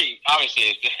pretty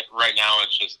obviously right now.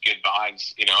 It's just good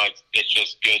vibes, It's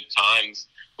just good times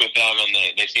with them, and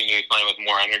they seem to be playing with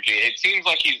more energy. It seems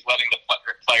like he's letting the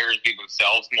players be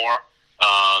themselves more.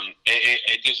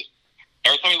 It just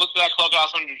every time you looked at that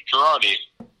clubhouse under Girardi,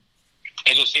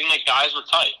 it just seemed like guys were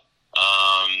tight,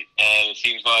 and it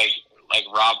seems like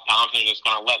Rob Thompson is just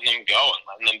kind of letting them go and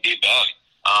letting them be them.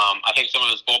 I think some of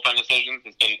his bullpen decisions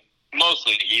has been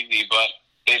mostly easy, but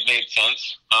they've made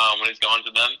sense when he's gone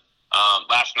to them.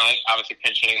 Last night, obviously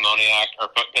pitching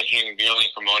Beerling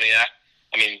for Moniak.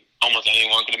 I mean, almost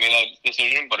anyone could have made that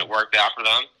decision, but it worked out for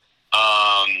them.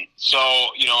 So,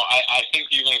 I think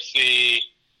you're going to see,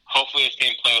 hopefully, this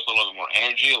team play with a little bit more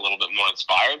energy, a little bit more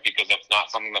inspired, because that's not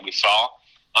something that we saw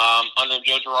under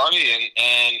Joe Girardi.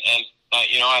 And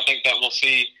I think that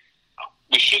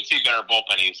we should see better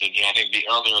bullpen usage. And I think the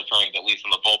early returns, at least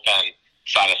on the bullpen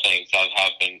side of things,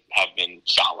 have been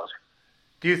solid.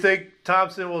 Do you think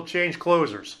Thompson will change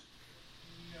closers?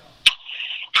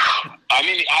 I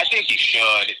mean, I think he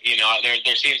should.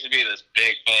 There seems to be this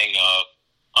big thing of,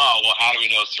 how do we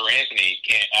know Sir Anthony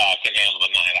can handle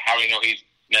the night? How do we know he's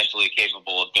mentally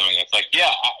capable of doing it? It's like,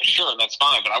 yeah, sure, that's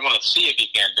fine, but I want to see if he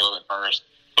can't do it first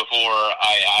before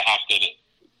I have to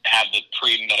have the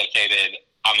premeditated,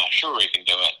 I'm not sure he can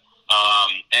do it.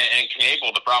 And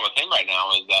Knebel, the problem with him right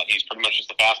now is that he's pretty much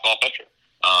just a fastball pitcher.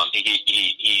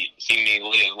 He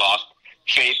seemingly has lost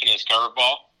faith in his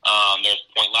curveball. There's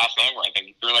a point last night where I think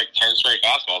he threw like 10 straight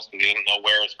fastballs because he doesn't know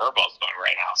where his curveball's going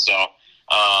right now. So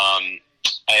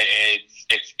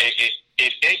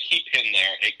if they keep him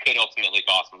there, it could ultimately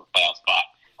cost him a playoff spot.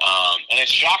 And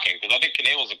it's shocking because I think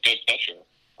Knebel's a good pitcher.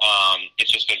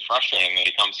 It's just been frustrating that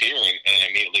he comes here and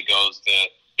immediately goes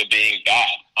to being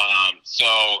bad. So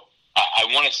I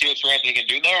want to see what Sir Anthony can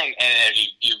do there. And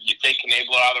you take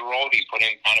Knebel out of the role, you put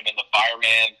him kind of in the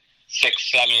fireman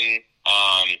 6, 7, 8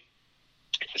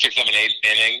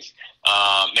 innings.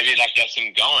 Maybe that gets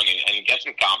him going and gets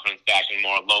some confidence back in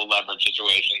more low leverage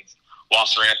situations, while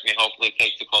Sir Anthony hopefully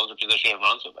takes the closer position and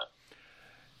runs with it.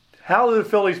 How do the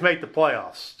Phillies make the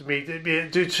playoffs? I mean,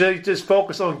 do they just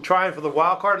focus on trying for the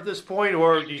wild card at this point,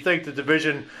 or do you think the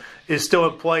division is still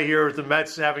in play here with the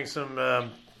Mets having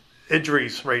some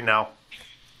injuries right now?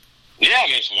 Yeah, I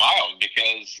mean, it's wild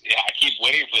because I keep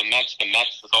waiting for the Mets to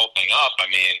mess this whole thing up. I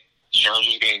mean,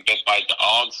 Scherzer's getting bit by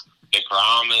dogs.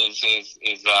 DeGrom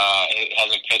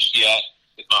hasn't pitched yet.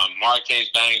 Marte's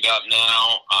banged up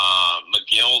now.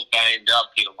 McGill's banged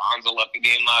up. Pete Alonso left the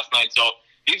game last night. So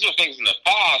these are things in the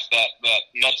past that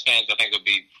Mets fans, I think, would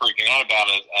be freaking out about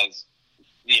as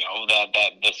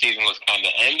that the season was kind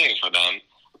of ending for them.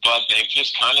 But they've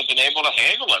just kind of been able to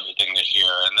handle everything this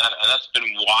year, and that's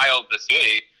been wild to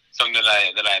see. Something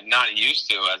that I'm not used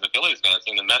to as a Phillies fan,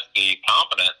 seeing the Mets be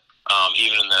competent,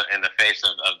 even in the face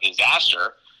of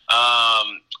disaster.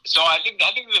 So I think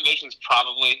the division's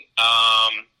probably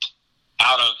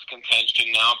out of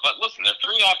contention now. But listen, they're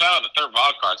 3.5 out of the third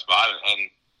wild card spot,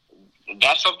 and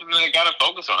that's something that they got to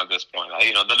focus on at this point.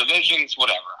 The division's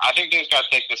whatever. I think they just got to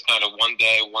take this kind of one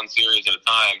day, one series at a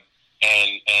time,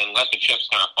 and let the chips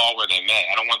kind of fall where they may.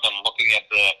 I don't want them looking at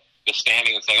the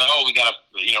standing and saying, "Oh, we got to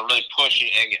really push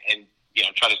and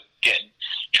try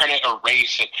to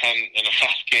erase a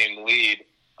 10.5 game lead,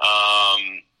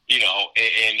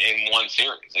 in one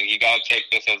series. And you got to take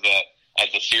this as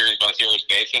a series by series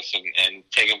basis and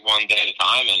take it one day at a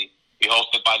time. And you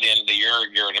hope that by the end of the year,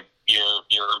 you're in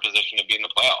position to be in the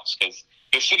playoffs, because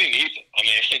the city needs it. I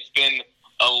mean, it's been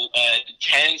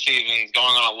 10 seasons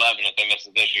going on 11 if they miss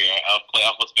it this year of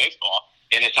playoffless baseball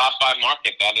in a top 5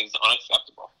 market. That is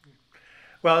unacceptable.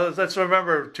 Well, let's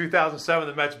remember 2007,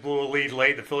 the Mets blew a lead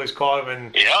late. The Phillies caught them,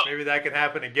 and maybe that could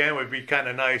happen again. Would be kind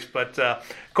of nice. But, of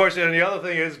course, and the other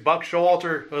thing is Buck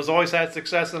Showalter has always had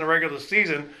success in the regular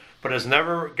season, but has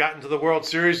never gotten to the World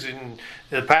Series. And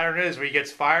the pattern is he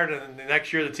gets fired, and the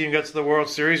next year the team gets to the World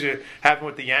Series. It happened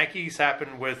with the Yankees,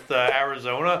 happened with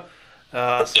Arizona.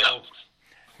 So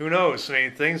who knows?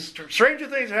 I mean, stranger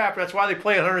things have happened. That's why they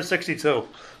play 162.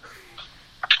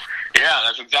 Yeah,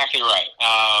 that's exactly right.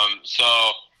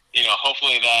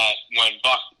 Hopefully that when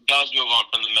Buck does move on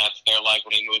from the Mets, they're like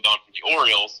when he moved on from the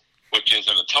Orioles, which is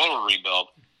in a total rebuild,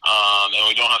 and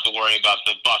we don't have to worry about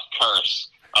the Buck curse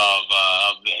of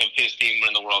his team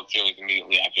winning the World Series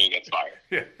immediately after he gets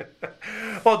fired.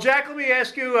 Well, Jack, let me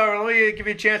ask you, let me give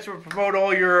you a chance to promote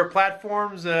all your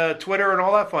platforms, Twitter, and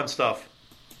all that fun stuff.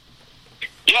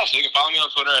 Yeah, so you can follow me on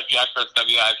Twitter at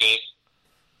JackFritzWIP.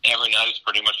 Every night it's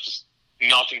pretty much just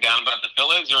melting down about the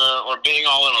Phillies or being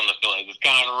all in on the Phillies. It's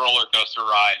kind of a roller coaster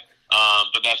ride,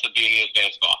 but that's the beauty of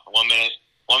baseball. One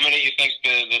minute you think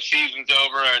the season's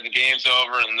over or the game's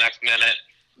over, and the next minute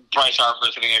Bryce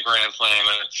Harper's hitting a grand slam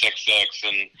and it's 6-6,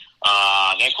 and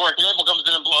then Corey Knebel comes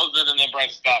in and blows it, and then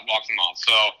Bryce Scott walks him off.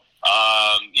 So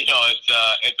it's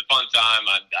a fun time.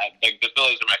 I think the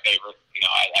Phillies are my favorite.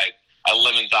 I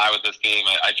live and die with this team.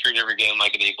 I treat every game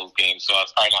like an Eagles game, so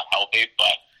it's probably not healthy,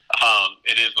 but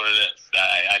it is what it is.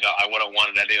 I wouldn't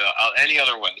want it any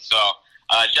other way. So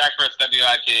Jack Fritz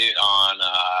WIP on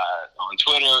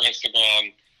Twitter,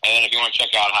 Instagram, and then if you want to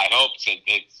check out High Hopes,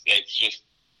 it's just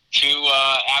two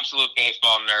absolute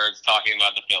baseball nerds talking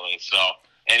about the Phillies. So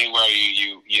anywhere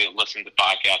you listen to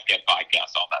podcasts, get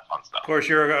podcasts, all that fun stuff. Of course,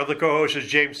 your other co-host is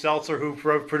James Seltzer, who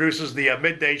produces the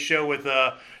midday show with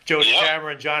Joe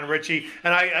DeCamera and John Ritchie.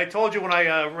 And I told you when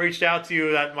I reached out to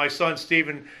you that my son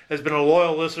Stephen has been a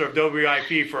loyal listener of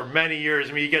WIP for many years.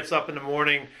 I mean, he gets up in the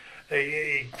morning,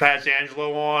 he has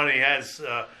Angelo on, he has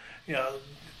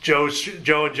Joe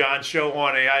and John's show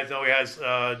on, he has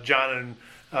John and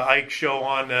Ike show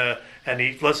on, and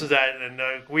he listens to that, and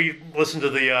we listen to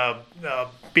the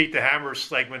Beat the Hammer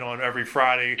segment on every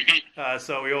Friday,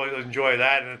 so we always enjoy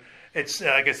that. And it's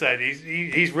like I said,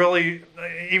 he's really,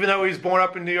 even though he's born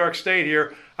up in New York State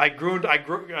here, I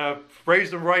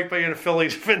raised him right being a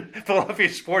Philadelphia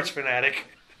sports fanatic.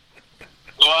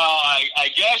 Well, I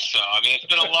guess so. I mean, it's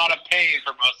been a lot of pain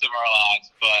for most of our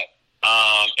lives, but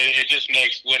it just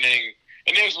makes winning.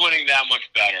 It makes winning that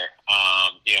much better,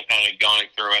 kind of going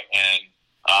through it. And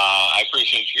I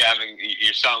appreciate you having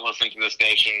your son listen to the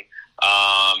station.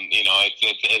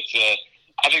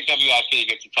 I think WIP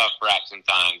gets a tough rap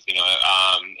sometimes.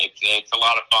 It's a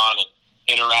lot of fun and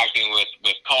interacting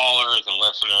with callers and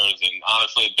listeners. And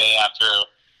honestly, day after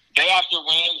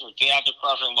wins or day after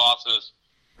crushing losses,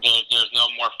 there's no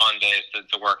more fun days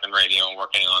to work in radio and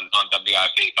working on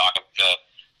WIP,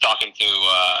 talking to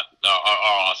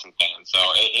our awesome fans. So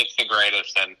it's the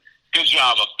greatest, and good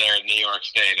job up there in New York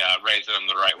State, raising them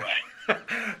the right way.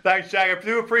 Thanks, Jack. I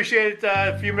do appreciate it.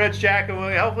 A few minutes, Jack, and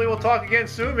hopefully we'll talk again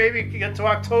soon. Maybe get to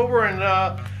October, and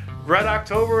Red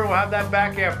October, and we'll have that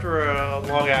back after a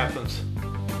long absence.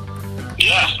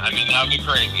 Yeah, I mean, that would be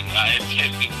crazy.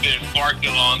 It's been far too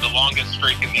long, the longest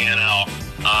streak in the NL.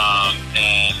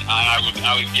 And I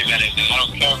would give anything. I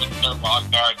don't care if it's their wild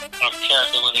card. I don't care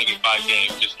if they're winning 85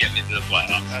 games. Just get into the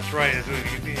playoffs. That's right.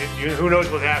 Who knows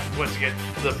what happens once you get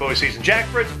to the postseason. Jack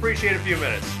Fritz, appreciate a few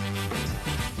minutes.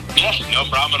 Yeah, no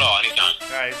problem at all. Anytime. All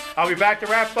right. I'll be back to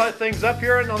wrap things up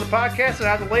here on the podcast and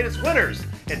have the latest winners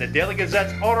in the Daily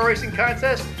Gazette's auto racing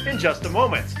contest in just a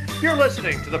moment. You're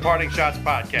listening to the Parting Shots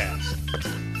Podcast.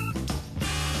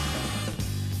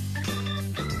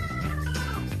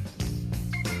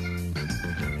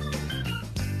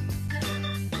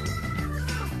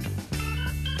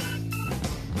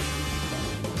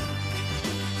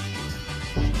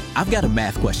 I've got a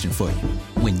math question for you.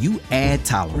 When you add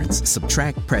tolerance,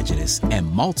 subtract prejudice, and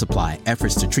multiply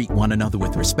efforts to treat one another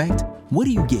with respect, what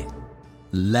do you get?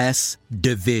 Less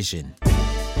division.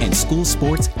 And school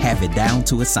sports have it down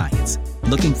to a science.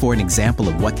 Looking for an example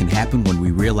of what can happen when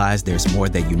we realize there's more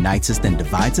that unites us than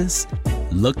divides us?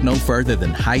 Look no further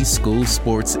than high school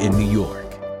sports in New York.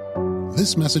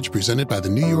 This message presented by the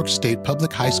New York State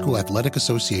Public High School Athletic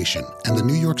Association and the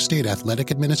New York State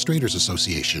Athletic Administrators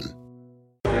Association.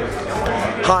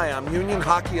 Hi, I'm Union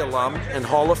Hockey alum and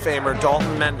Hall of Famer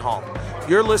Dalton Menhall.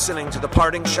 You're listening to the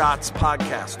Parting Shots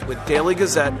podcast with Daily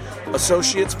Gazette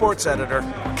Associate Sports Editor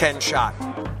Ken Schott.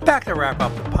 Back to wrap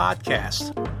up the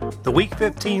podcast. The Week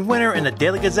 15 winner in the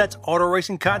Daily Gazette's auto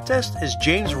racing contest is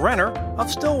James Renner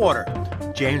of Stillwater.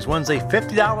 James wins a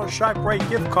 $50 ShopRite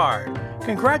gift card.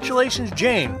 Congratulations,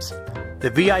 James. The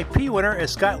VIP winner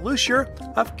is Scott Lucier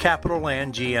of Capital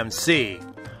Land GMC.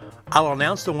 I'll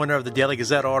announce the winner of the Daily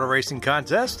Gazette Auto Racing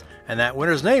Contest, and that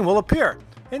winner's name will appear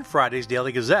in Friday's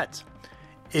Daily Gazette.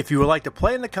 If you would like to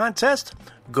play in the contest,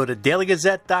 go to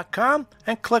dailygazette.com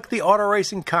and click the Auto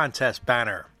Racing Contest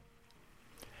banner.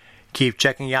 Keep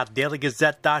checking out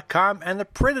dailygazette.com and the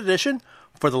print edition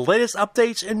for the latest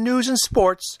updates in news and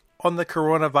sports on the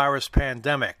coronavirus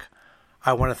pandemic.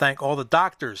 I want to thank all the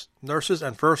doctors, nurses,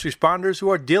 and first responders who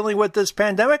are dealing with this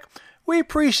pandemic. We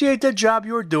appreciate the job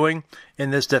you are doing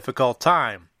in this difficult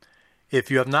time.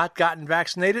 If you have not gotten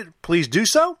vaccinated, please do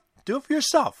so. Do it for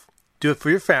yourself, do it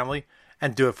for your family,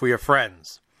 and do it for your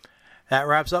friends. That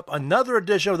wraps up another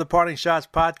edition of the Parting Shots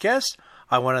podcast.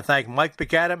 I want to thank Mike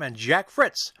McAdam and Jack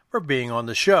Fritz for being on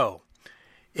the show.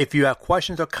 If you have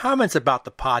questions or comments about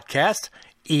the podcast,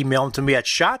 email them to me at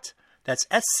Schott, that's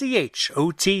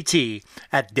SCHOTT,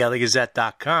 at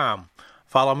dailygazette.com.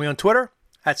 Follow me on Twitter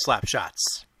at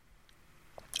Slapshots.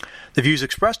 The views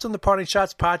expressed on the Parting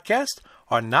Shots podcast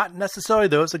are not necessarily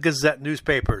those of Gazette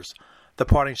newspapers. The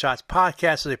Parting Shots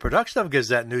podcast is a production of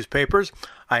Gazette newspapers.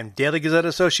 I am Daily Gazette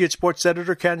Associate Sports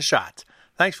Editor Ken Schott.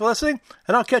 Thanks for listening,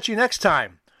 and I'll catch you next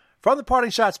time. From the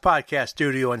Parting Shots podcast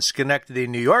studio in Schenectady,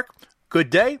 New York, good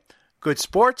day, good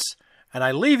sports, and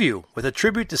I leave you with a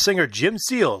tribute to singer Jim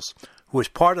Seals, who was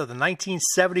part of the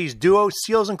 1970s duo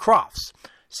Seals and Crofts.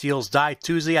 Seals died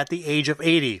Tuesday at the age of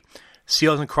 80.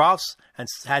 Seals and Crofts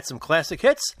had some classic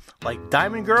hits like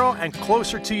Diamond Girl and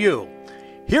Closer to You.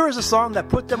 Here is a song that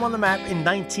put them on the map in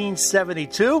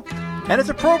 1972, and it's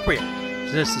appropriate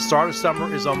since the start of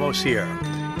summer is almost here.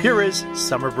 Here is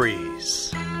Summer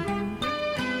Breeze.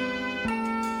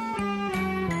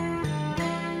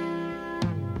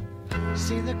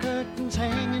 See the curtains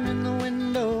hanging in the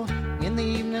window in the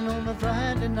evening on a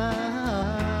Friday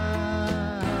night.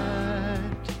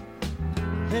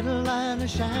 Little light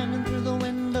is shining through the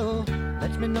window,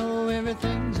 lets me know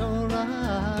everything's alright.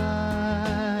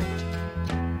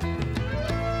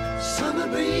 Summer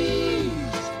breeze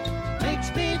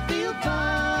makes me feel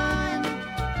fine,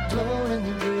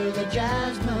 blowing through the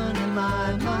jasmine in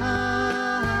my mind.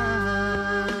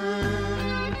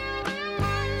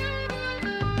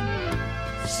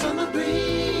 Summer breeze